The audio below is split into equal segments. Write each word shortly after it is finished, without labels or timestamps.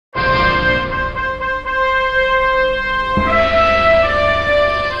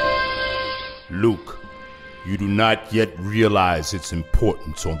You do not yet realize its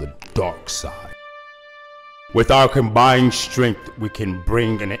importance on the dark side. With our combined strength, we can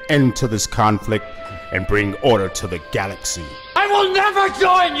bring an end to this conflict and bring order to the galaxy. I will never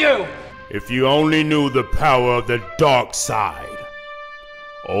join you! If you only knew the power of the dark side.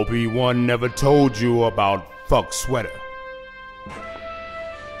 Obi-Wan never told you about FUGSweater.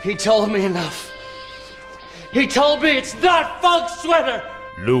 He told me enough. He told me it's not FUGSweater!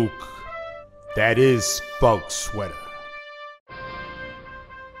 Luke, that is FUGSweater.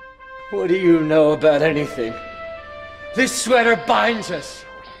 What do you know about anything? This sweater binds us.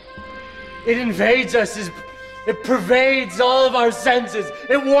 It invades us. It pervades all of our senses.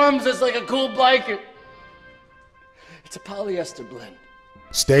 It warms us like a cool blanket. It's a polyester blend.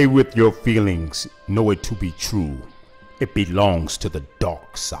 Stay with your feelings. Know it to be true. It belongs to the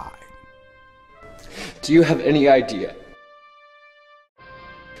dark side. Do you have any idea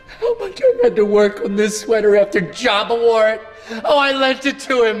how much I had to work on this sweater after Jabba wore it? Oh, I lent it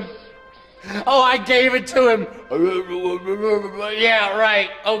to him. Oh, I gave it to him. Yeah,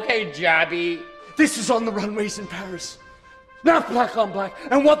 right. Okay, Jabby. This is on the runways in Paris. Not black on black.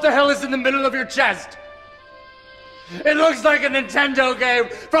 And what the hell is in the middle of your chest? It looks like a Nintendo game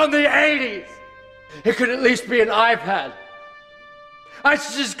from the 80s. It could at least be an iPad. I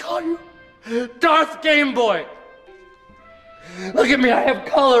should just call you Darth Game Boy. Look at me, I have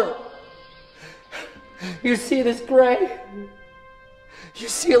color. You see this gray? You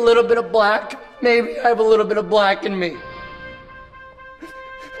see a little bit of black? Maybe I have a little bit of black in me.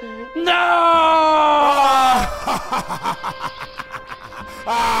 No!